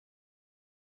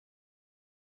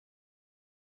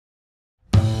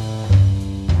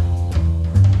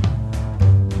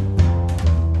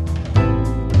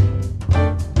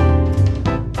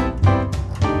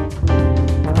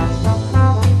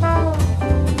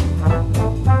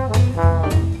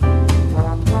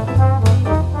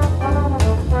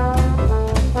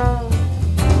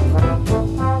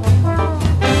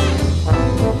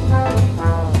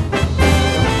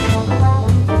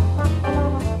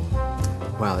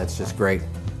that's just great.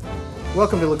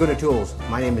 Welcome to Laguna Tools.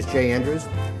 My name is Jay Andrews,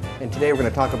 and today we're going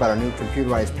to talk about our new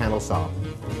computerized panel saw.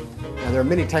 Now, there are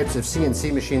many types of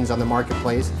CNC machines on the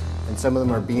marketplace, and some of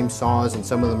them are beam saws and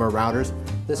some of them are routers.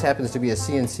 This happens to be a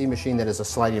CNC machine that is a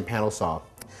sliding panel saw.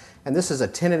 And this is a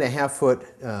 10.5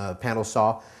 foot panel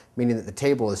saw, meaning that the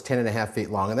table is 10.5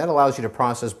 feet long, and that allows you to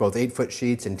process both 8-foot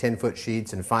sheets and 10-foot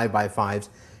sheets and 5x5s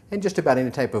and just about any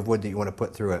type of wood that you want to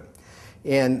put through it.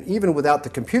 And even without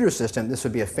the computer system, this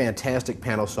would be a fantastic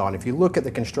panel saw. And if you look at the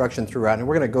construction throughout, and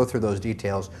we're going to go through those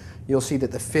details, you'll see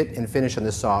that the fit and finish on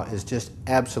this saw is just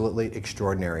absolutely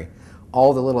extraordinary.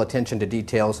 All the little attention to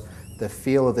details, the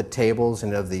feel of the tables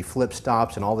and of the flip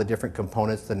stops and all the different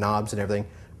components, the knobs and everything,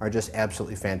 are just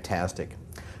absolutely fantastic.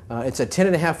 It's a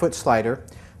 10.5 foot slider.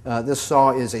 This saw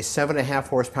is a 7.5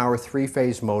 horsepower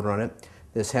 3-phase motor on it.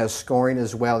 This has scoring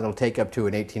as well. It'll take up to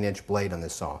an 18-inch blade on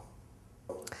this saw.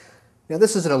 Now,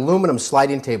 this is an aluminum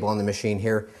sliding table on the machine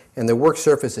here, and the work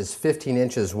surface is 15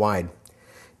 inches wide.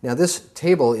 Now, this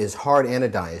table is hard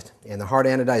anodized, and the hard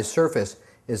anodized surface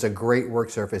is a great work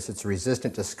surface. It's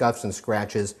resistant to scuffs and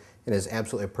scratches and is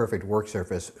absolutely a perfect work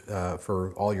surface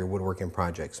for all your woodworking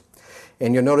projects.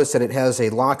 And you'll notice that it has a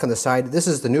lock on the side. This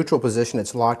is the neutral position.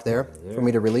 It's locked there. For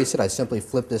me to release it, I simply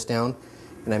flip this down,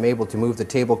 and I'm able to move the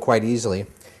table quite easily.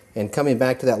 And coming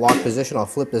back to that lock position, I'll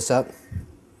flip this up,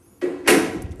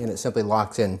 and it simply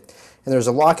locks in. And there's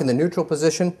a lock in the neutral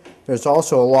position. There's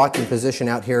also a locking position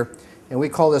out here, and we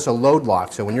call this a load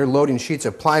lock. So when you're loading sheets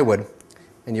of plywood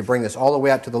and you bring this all the way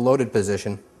out to the loaded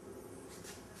position,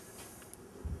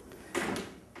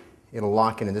 it'll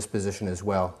lock in this position as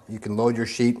well. You can load your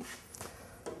sheet,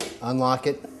 unlock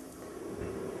it,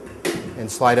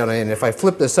 and slide on it. And if I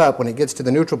flip this up, when it gets to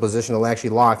the neutral position, it'll actually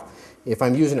lock. If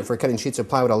I'm using it for cutting sheets of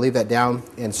plywood, I'll leave that down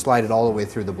and slide it all the way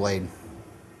through the blade.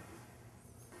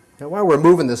 Now, while we're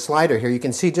moving the slider here, you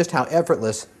can see just how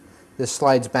effortless this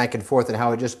slides back and forth and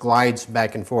how it just glides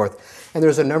back and forth. And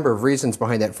there's a number of reasons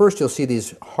behind that. First, you'll see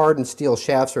these hardened steel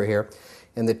shafts right here,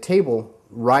 and the table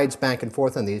rides back and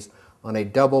forth on these on a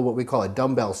double, what we call a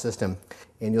dumbbell system.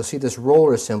 And you'll see this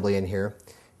roller assembly in here,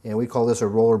 and we call this a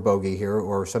roller bogey here,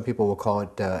 or some people will call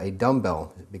it a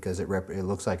dumbbell because it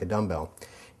looks like a dumbbell.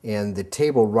 And the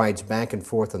table rides back and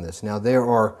forth on this. Now, there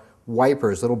are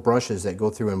wipers, little brushes that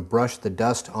go through and brush the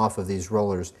dust off of these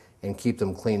rollers and keep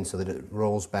them clean so that it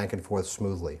rolls back and forth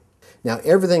smoothly. Now,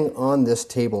 everything on this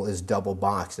table is double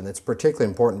boxed, and that's particularly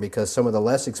important because some of the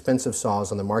less expensive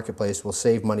saws on the marketplace will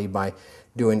save money by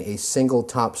doing a single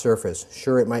top surface.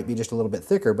 Sure, it might be just a little bit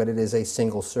thicker, but it is a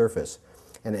single surface,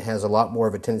 and it has a lot more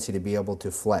of a tendency to be able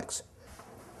to flex.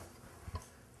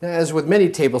 Now, as with many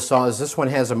table saws, this one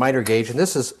has a miter gauge, and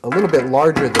this is a little bit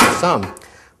larger than some.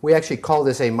 We actually call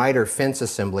this a miter fence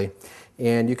assembly,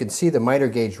 and you can see the miter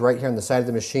gauge right here on the side of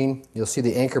the machine. You'll see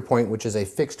the anchor point, which is a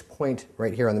fixed point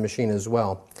right here on the machine as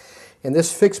well. And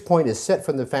this fixed point is set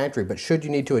from the factory, but should you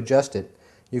need to adjust it,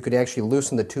 you could actually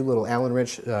loosen the two little Allen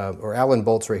wrench or Allen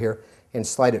bolts right here and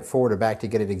slide it forward or back to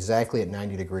get it exactly at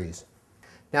 90 degrees.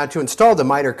 Now, to install the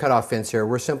miter cutoff fence here,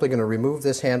 we're simply going to remove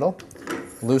this handle.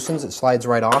 Loosens, it slides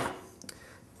right off.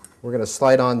 We're going to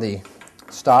slide on the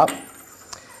stop.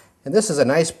 And this is a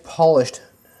nice polished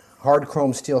hard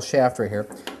chrome steel shaft right here.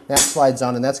 That slides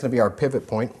on, and that's going to be our pivot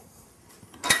point.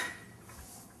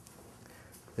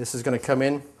 This is going to come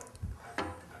in,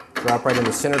 drop right in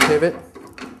the center pivot,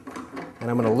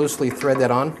 and I'm going to loosely thread that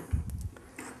on.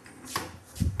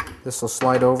 This will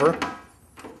slide over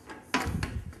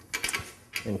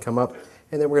and come up,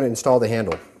 and then we're going to install the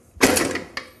handle.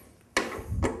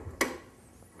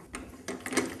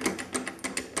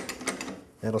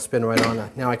 That'll spin right on.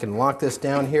 Now I can lock this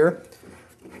down here,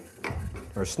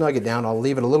 or snug it down. I'll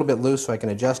leave it a little bit loose so I can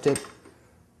adjust it.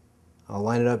 I'll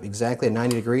line it up exactly at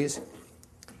 90 degrees,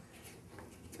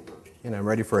 and I'm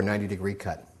ready for a 90-degree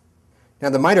cut.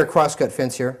 Now, the miter crosscut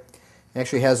fence here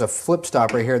actually has a flip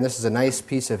stop right here, and this is a nice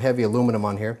piece of heavy aluminum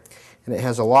on here, and it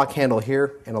has a lock handle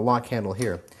here and a lock handle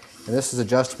here. And this is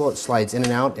adjustable. It slides in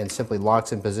and out and simply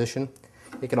locks in position.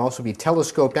 It can also be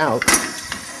telescoped out.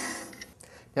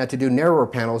 Now, to do narrower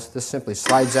panels, this simply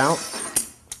slides out,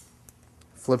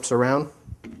 flips around,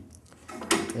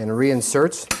 and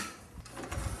reinserts.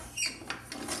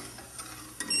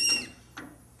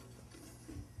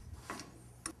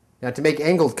 Now, to make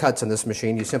angled cuts on this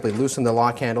machine, you simply loosen the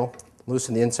lock handle,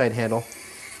 loosen the inside handle,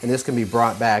 and this can be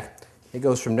brought back. It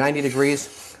goes from 90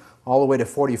 degrees all the way to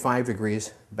 45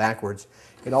 degrees backwards.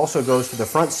 It also goes to the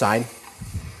front side,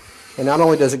 and not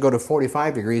only does it go to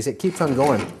 45 degrees, it keeps on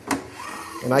going.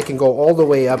 And I can go all the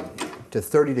way up to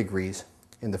 30 degrees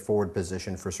in the forward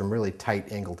position for some really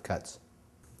tight angled cuts.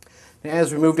 And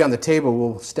as we move down the table,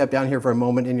 we'll step down here for a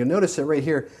moment, and you'll notice that right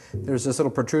here, there's this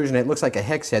little protrusion. It looks like a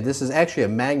hex head. This is actually a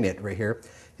magnet right here,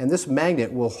 and this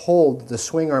magnet will hold the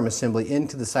swing arm assembly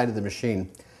into the side of the machine.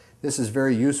 This is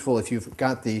very useful if you've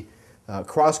got the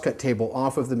crosscut table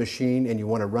off of the machine and you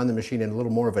want to run the machine in a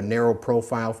little more of a narrow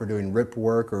profile for doing rip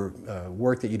work or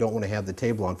work that you don't want to have the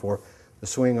table on for. The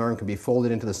swing arm can be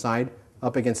folded into the side,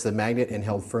 up against the magnet, and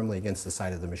held firmly against the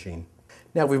side of the machine.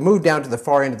 Now we've moved down to the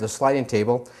far end of the sliding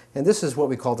table, and this is what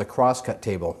we call the crosscut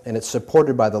table, and it's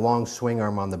supported by the long swing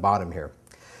arm on the bottom here.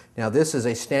 Now this is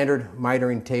a standard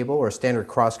mitering table or a standard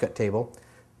crosscut table.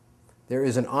 There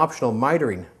is an optional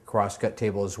mitering crosscut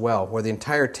table as well, where the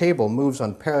entire table moves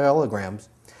on parallelograms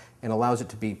and allows it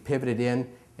to be pivoted in,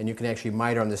 and you can actually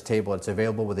miter on this table. It's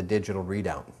available with a digital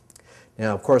readout.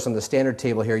 Now of course on the standard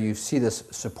table here you see this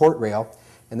support rail,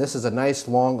 and this is a nice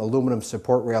long aluminum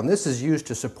support rail, and this is used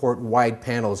to support wide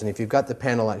panels. And if you've got the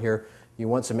panel out here, you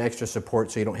want some extra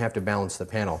support so you don't have to balance the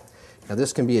panel. Now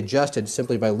this can be adjusted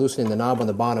simply by loosening the knob on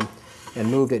the bottom and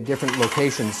moved at different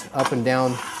locations up and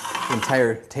down the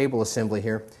entire table assembly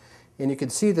here. And you can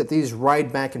see that these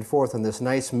ride back and forth on this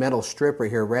nice metal strip right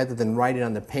here rather than riding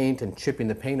on the paint and chipping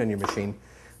the paint on your machine.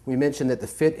 We mentioned that the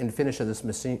fit and finish of this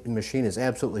machine is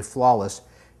absolutely flawless,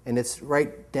 and it's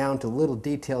right down to little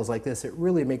details like this that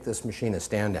really make this machine a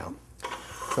standout.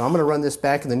 So I'm going to run this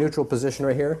back in the neutral position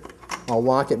right here. I'll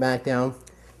lock it back down,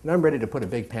 and I'm ready to put a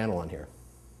big panel on here.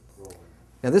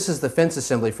 Now this is the fence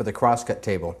assembly for the crosscut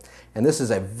table, and this is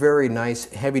a very nice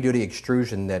heavy-duty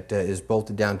extrusion that is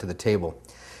bolted down to the table.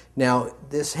 Now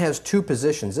this has two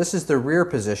positions. This is the rear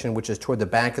position, which is toward the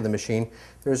back of the machine.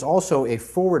 There's also a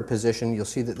forward position. You'll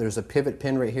see that there's a pivot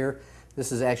pin right here.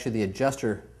 This is actually the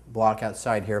adjuster block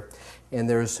outside here, and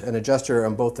there's an adjuster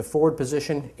on both the forward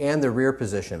position and the rear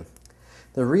position.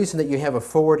 The reason that you have a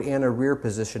forward and a rear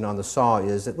position on the saw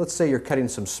is that, let's say you're cutting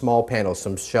some small panels,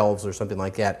 some shelves or something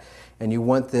like that, and you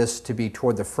want this to be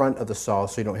toward the front of the saw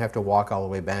so you don't have to walk all the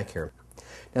way back here.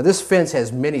 Now this fence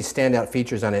has many standout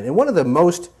features on it, and one of the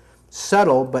most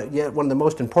subtle but yet one of the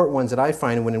most important ones that I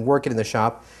find when working in the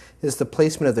shop is the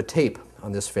placement of the tape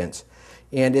on this fence.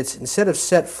 And it's, instead of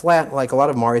set flat like a lot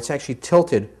of them are, it's actually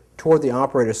tilted toward the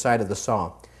operator side of the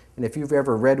saw. And if you've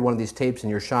ever read one of these tapes in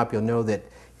your shop, you'll know that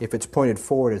if it's pointed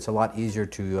forward, it's a lot easier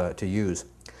to use.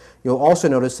 You'll also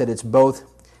notice that it's both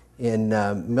in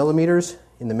millimeters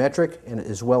in the metric and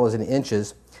as well as in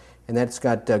inches, and that's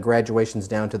got graduations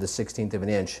down to the 1/16 of an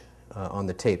inch on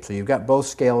the tape. So you've got both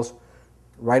scales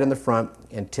right on the front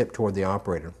and tipped toward the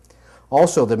operator.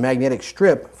 Also, the magnetic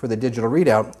strip for the digital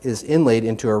readout is inlaid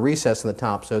into a recess on the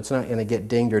top, so it's not going to get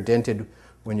dinged or dented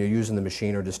when you're using the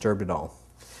machine or disturbed at all.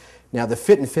 Now the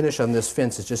fit and finish on this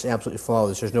fence is just absolutely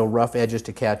flawless. There's no rough edges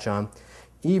to catch on.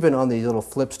 Even on these little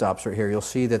flip stops right here, you'll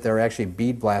see that they're actually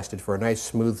bead blasted for a nice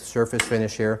smooth surface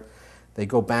finish here. They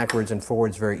go backwards and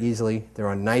forwards very easily. They're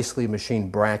on nicely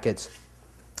machined brackets.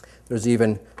 There's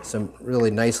even some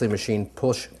really nicely machined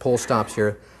pull stops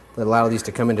here that allow these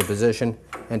to come into position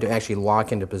and to actually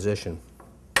lock into position.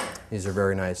 These are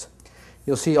very nice.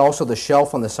 You'll see also the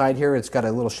shelf on the side here. It's got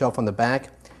a little shelf on the back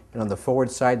and on the forward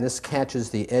side, and this catches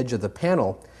the edge of the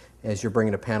panel as you're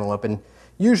bringing a panel up. And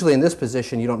usually in this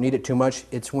position you don't need it too much.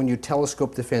 It's when you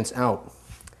telescope the fence out.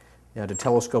 Now to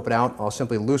telescope it out, I'll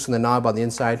simply loosen the knob on the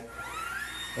inside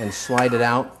and slide it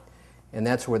out, and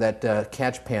that's where that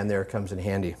catch pan there comes in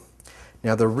handy.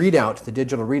 Now the readout, the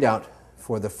digital readout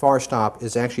for the far stop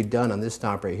is actually done on this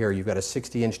stop right here. You've got a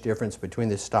 60-inch difference between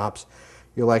the stops.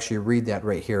 You'll actually read that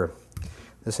right here.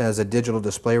 This has a digital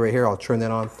display right here. I'll turn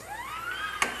that on.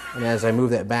 And as I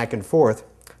move that back and forth,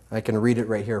 I can read it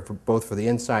right here for both for the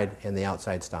inside and the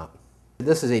outside stop.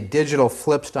 This is a digital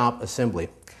flip stop assembly,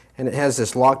 and it has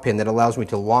this lock pin that allows me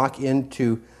to lock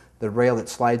into the rail that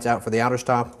slides out for the outer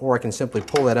stop, or I can simply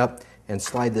pull that up and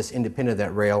slide this independent of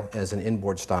that rail as an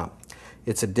inboard stop.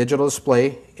 It's a digital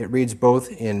display. It reads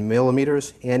both in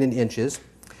millimeters and in inches,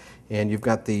 and you've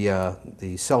got the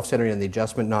self-centering and the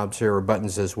adjustment knobs here, or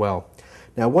buttons as well.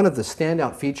 Now one of the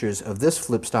standout features of this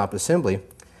flip stop assembly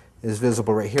is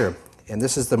visible right here, and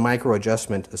this is the micro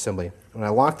adjustment assembly. When I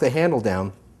lock the handle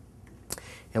down,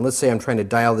 and let's say I'm trying to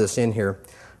dial this in here,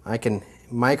 I can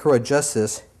micro adjust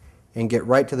this and get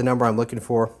right to the number I'm looking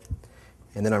for,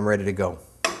 and then I'm ready to go.